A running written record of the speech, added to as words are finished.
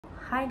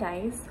Hi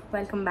guys,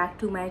 welcome back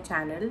to my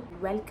channel.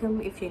 Welcome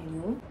if you're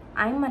new.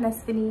 I'm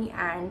Manaswani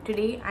and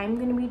today I'm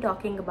going to be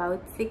talking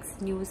about 6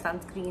 new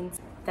sunscreens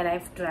that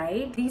I've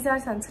tried. These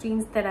are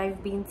sunscreens that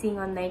I've been seeing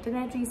on the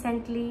internet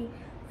recently.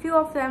 Few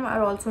of them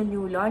are also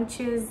new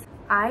launches.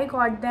 I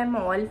got them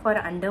all for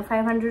under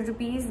 500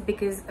 rupees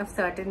because of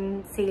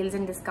certain sales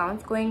and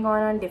discounts going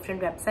on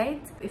different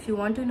websites. If you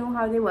want to know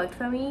how they worked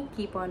for me,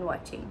 keep on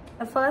watching.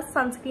 The first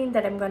sunscreen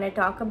that I'm going to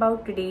talk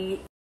about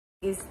today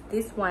is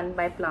this one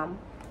by Plum.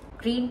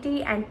 Green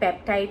tea and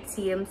peptide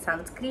serum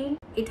sunscreen.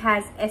 It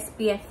has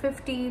SPF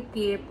 50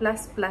 PA++++.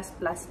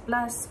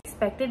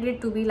 Expected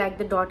it to be like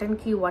the Dot and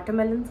Key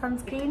watermelon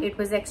sunscreen. It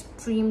was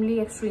extremely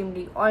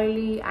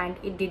oily and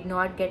it did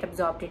not get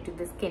absorbed into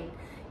the skin.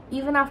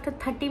 Even after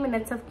 30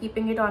 minutes of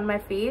keeping it on my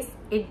face,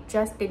 it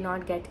just did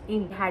not get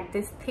in. It had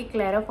this thick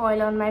layer of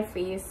oil on my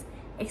face,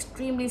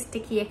 extremely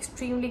sticky,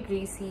 extremely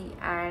greasy,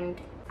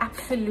 and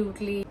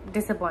absolutely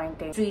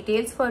disappointing. It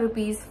retails for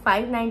rupees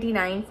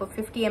 599 for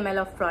 50 ml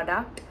of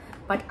product,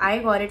 but I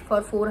got it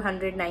for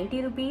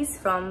 490 rupees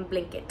from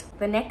Blinkit.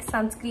 The next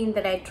sunscreen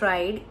that I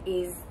tried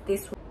is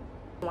this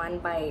one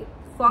by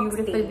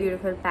Foxtale.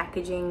 Beautiful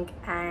packaging,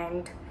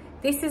 and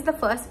this is the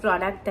first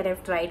product that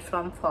I've tried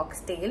from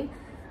Foxtale.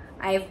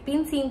 I've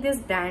been seeing this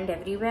brand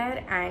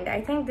everywhere and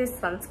I think this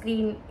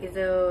sunscreen is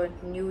a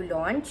new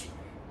launch.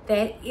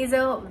 There is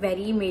a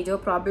very major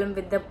problem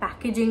with the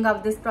packaging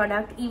of this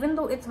product. Even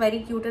though it's very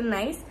cute and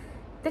nice,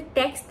 the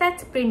text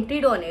that's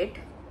printed on it,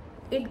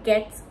 it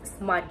gets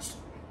smudged.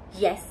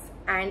 Yes,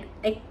 and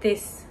like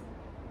this.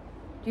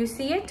 You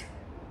see it?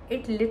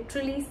 It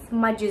literally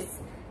smudges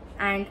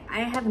and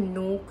I have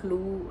no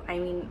clue. I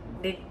mean,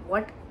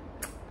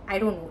 I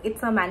don't know.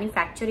 It's a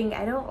manufacturing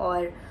error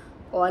or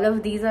all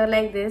of these are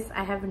like this.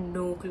 I have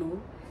no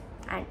clue.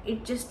 And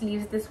it just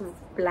leaves this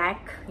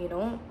black,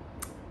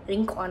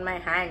 ink on my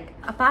hand.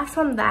 Apart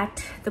from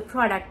that, the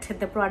product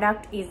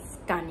is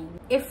stunning.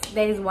 If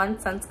there is one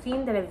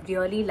sunscreen that I've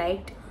really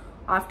liked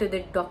after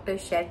the Dr.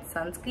 Shed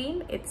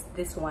sunscreen, it's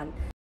this one.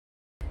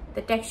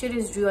 The texture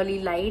is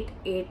really light.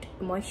 It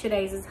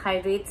moisturizes,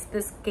 hydrates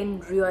the skin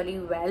really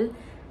well,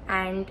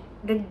 and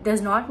it does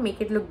not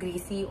make it look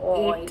greasy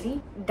or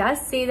oily. It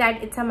does say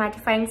that it's a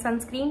mattifying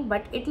sunscreen,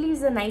 but it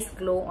leaves a nice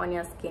glow on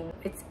your skin.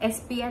 It's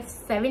SPF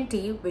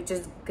 70, which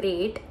is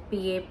great,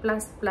 PA++++.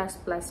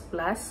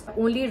 The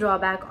only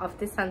drawback of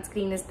this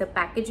sunscreen is the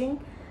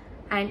packaging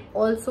and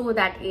also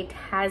that it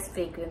has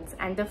fragrance,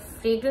 and the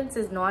fragrance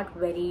is not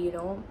very,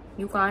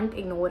 you can't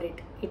ignore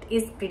it. It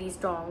is pretty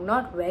strong,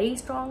 not very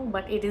strong,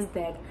 but it is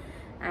there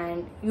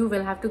and you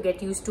will have to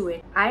get used to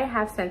it. I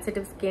have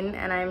sensitive skin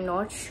and I'm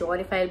not sure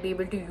if I'll be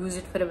able to use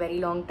it for a very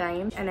long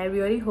time, and I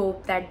really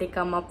hope that they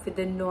come up with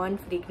a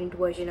non-fragrant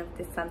version of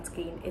this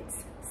sunscreen.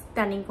 It's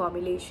stunning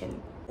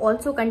formulation.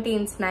 Also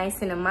contains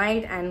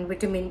niacinamide and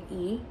vitamin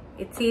E.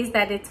 It says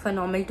that it's for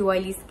normal to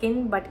oily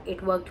skin, but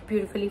it worked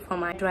beautifully for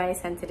my dry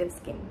sensitive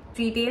skin. It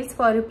retails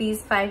for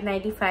rupees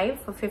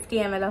 595 for 50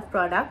 ml of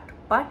product,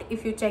 but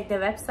if you check the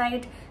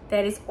website,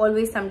 there is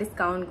always some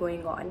discount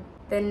going on.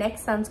 The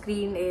next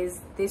sunscreen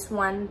is this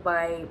one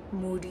by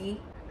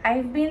Moody.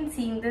 I've been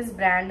seeing this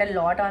brand a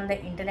lot on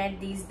the internet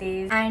these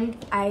days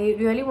and I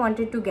really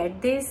wanted to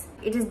get this.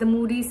 It is the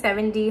Moody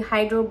 7D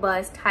Hydro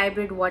Burst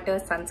Hybrid Water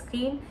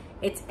Sunscreen.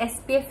 It's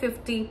SPF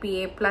 50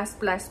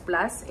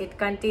 PA+++. It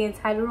contains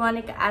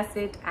hyaluronic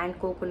acid and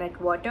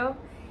coconut water.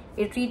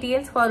 It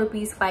retails for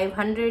rupees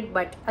 500,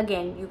 but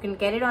again, you can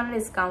get it on a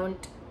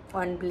discount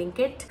on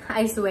Blinkit.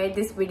 I swear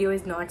this video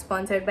is not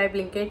sponsored by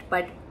Blinkit,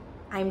 but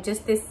I'm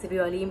just this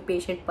really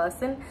impatient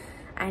person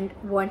and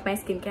want my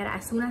skincare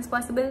as soon as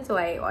possible, so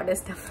I order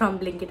stuff from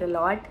Blinkit a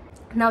lot.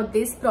 Now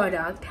this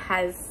product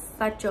has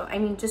such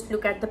a, just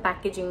look at the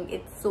packaging.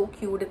 It's so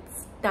cute,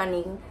 it's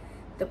stunning.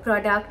 The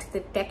product, the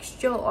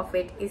texture of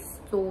it is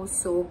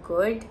so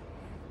good,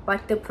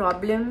 but the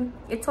problem,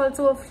 it's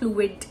also a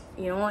fluid,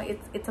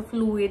 it's a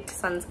fluid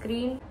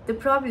sunscreen. The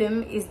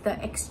problem is the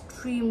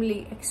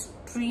extremely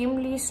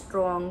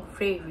strong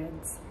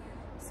fragrance.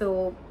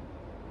 So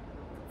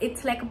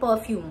it's like a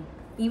perfume.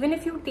 Even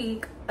if you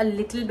take a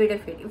little bit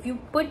of it, if you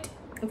put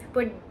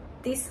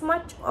this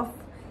much of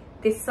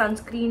this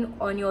sunscreen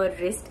on your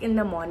wrist in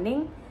the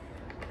morning,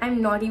 I'm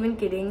not even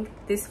kidding,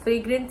 this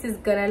fragrance is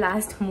gonna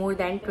last more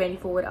than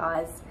 24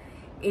 hours.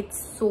 It's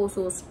so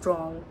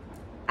strong.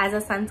 As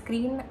a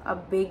sunscreen, a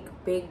big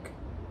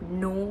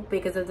no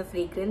because of the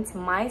fragrance.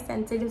 My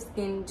sensitive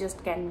skin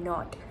just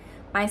cannot.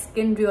 My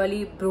skin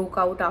really broke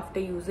out after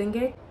using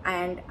it,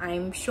 and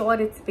I'm sure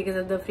it's because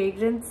of the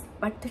fragrance,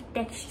 but the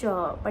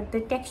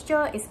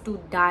texture is to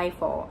die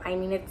for.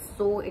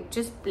 It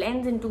just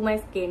blends into my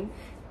skin.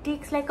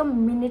 Takes like a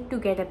minute to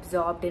get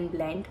absorbed and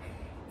blend.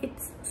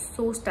 It's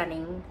so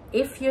stunning.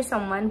 If you're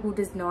someone who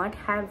does not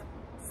have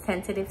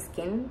sensitive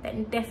skin,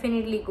 then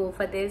definitely go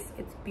for this.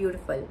 It's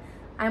beautiful.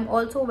 I'm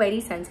also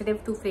very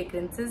sensitive to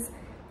fragrances,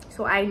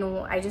 so I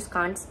know I just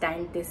can't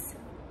stand this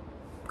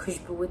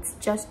khushboo. It's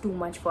just too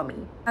much for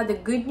me. Now the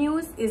good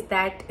news is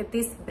that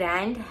this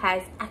brand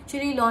has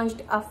actually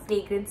launched a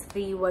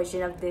fragrance-free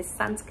version of this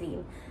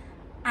sunscreen.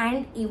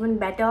 And even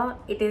better,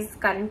 it is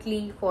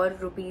currently for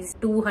rupees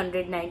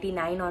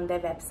 299 on their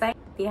website.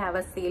 They have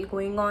a sale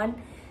going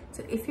on.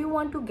 So if you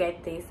want to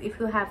get this, if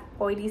you have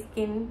oily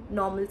skin,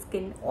 normal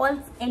skin,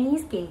 or any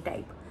skin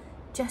type,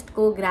 just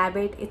go grab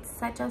it. It's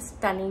such a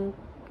stunning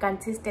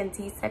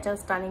consistency, such a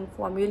stunning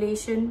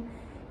formulation.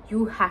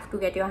 You have to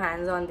get your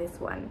hands on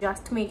this one.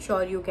 Just make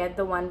sure you get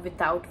the one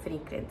without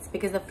fragrance,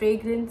 because the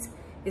fragrance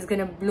is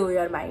gonna blow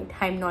your mind.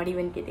 I'm not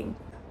even kidding.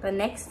 The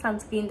next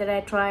sunscreen that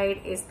I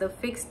tried is the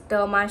Fixed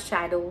Derma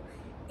Shadow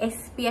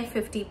SPF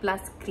 50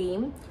 Plus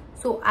Cream.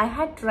 So I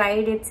had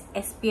tried its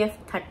SPF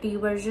 30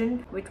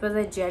 version, which was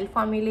a gel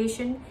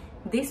formulation.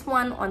 This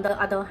one, on the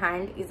other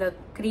hand, is a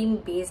cream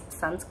based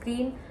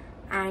sunscreen,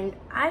 and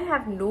I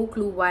have no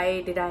clue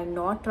why did I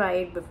not try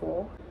it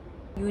before.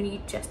 You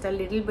need just a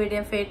little bit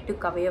of it to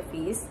cover your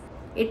face.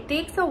 It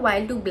takes a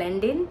while to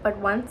blend in, but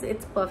once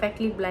it's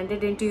perfectly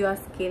blended into your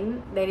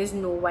skin, there is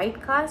no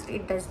white cast.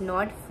 It does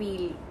not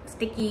feel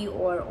sticky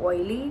or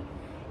oily.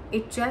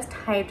 It just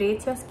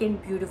hydrates your skin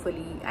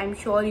beautifully. I'm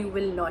sure you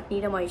will not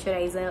need a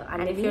moisturizer,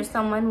 and if you're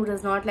someone who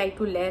does not like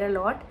to layer a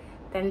lot,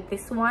 then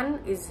this one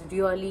is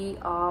really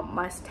a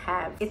must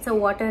have. It's a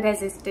water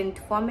resistant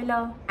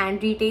formula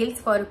and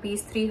retails for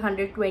rupees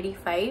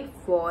 325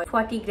 for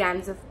 40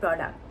 grams of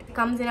product. It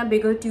comes in a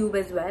bigger tube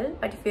as well,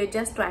 but if you're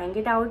just trying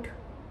it out,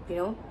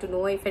 to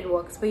know if it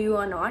works for you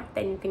or not,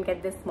 then you can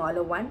get this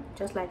smaller one,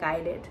 just like I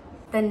did.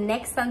 The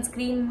next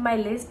sunscreen on my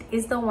list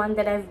is the one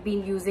that I've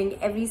been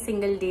using every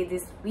single day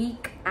this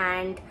week,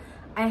 and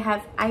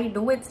I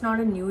know it's not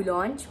a new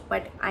launch,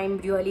 but I'm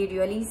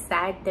really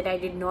sad that I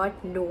did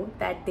not know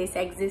that this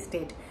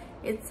existed.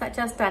 It's such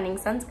a stunning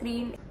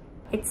sunscreen.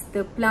 It's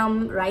the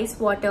Plum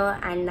rice water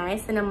and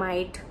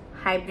niacinamide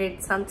hybrid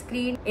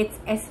sunscreen. It's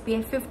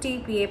SPF 50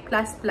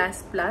 PA+++.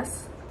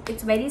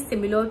 It's very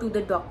similar to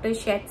the Dr.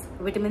 Shet's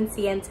vitamin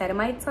C and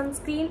ceramide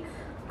sunscreen.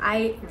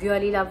 I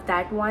really love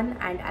that one,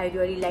 and I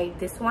really like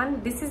this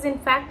one. This is in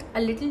fact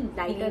a little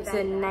lighter. It's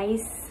a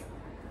nice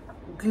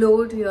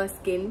glow to your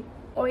skin.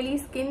 Oily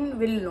skin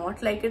will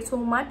not like it so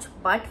much,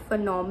 but for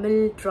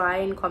normal, dry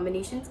and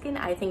combination skin,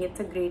 I think it's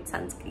a great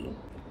sunscreen.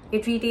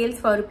 It retails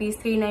for rupees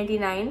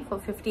 399 for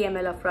 50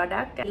 ml of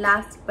product.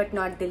 Last but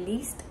not the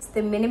least, it's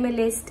the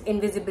Minimalist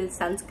Invisible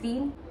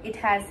Sunscreen. It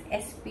has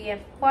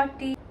SPF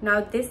 40.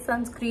 Now this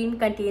sunscreen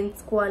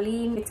contains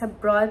squalene. It's a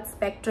broad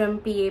spectrum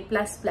PA+++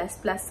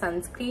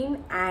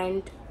 sunscreen,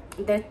 and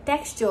the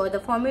texture,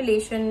 the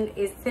formulation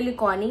is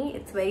silicone-y.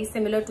 It's very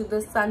similar to the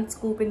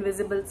Sunscoop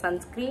Invisible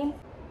Sunscreen.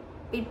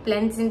 It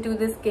blends into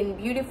the skin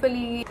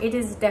beautifully. It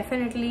is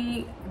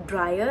definitely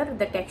drier.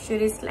 The texture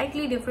is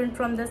slightly different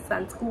from the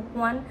Sunscoop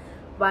one,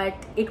 but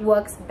it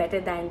works better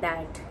than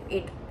that.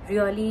 It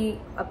really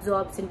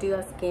absorbs into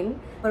your skin.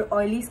 For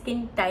oily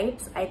skin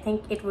types, I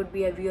think it would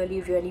be a really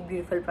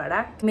beautiful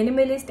product.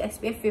 Minimalist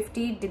SPF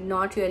 50 did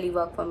not really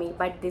work for me,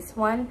 but this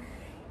one,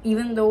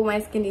 even though my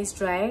skin is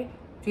dry,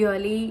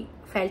 really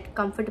felt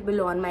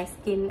comfortable on my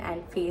skin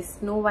and face.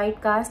 No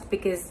white cast,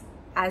 because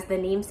as the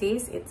name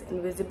says, it's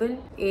invisible.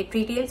 It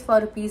retails for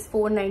rupees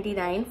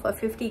 499 for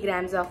 50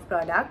 grams of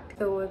product.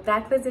 So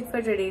that was it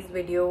for today's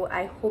video.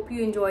 I hope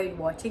you enjoyed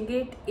watching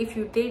it. If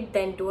you did,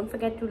 then don't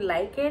forget to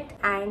like it,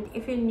 and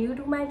if you're new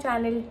to my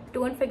channel,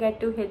 don't forget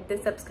to hit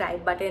the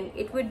subscribe button.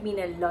 It would mean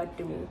a lot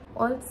to me.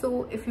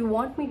 Also, if you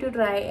want me to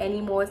try any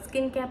more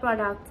skincare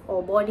products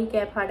or body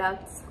care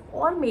products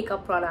or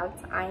makeup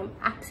products, I am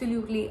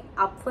absolutely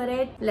up for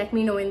it. Let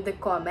me know in the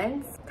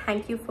comments.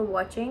 Thank you for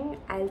watching.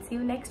 I'll see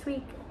you next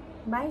week.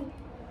 Bye.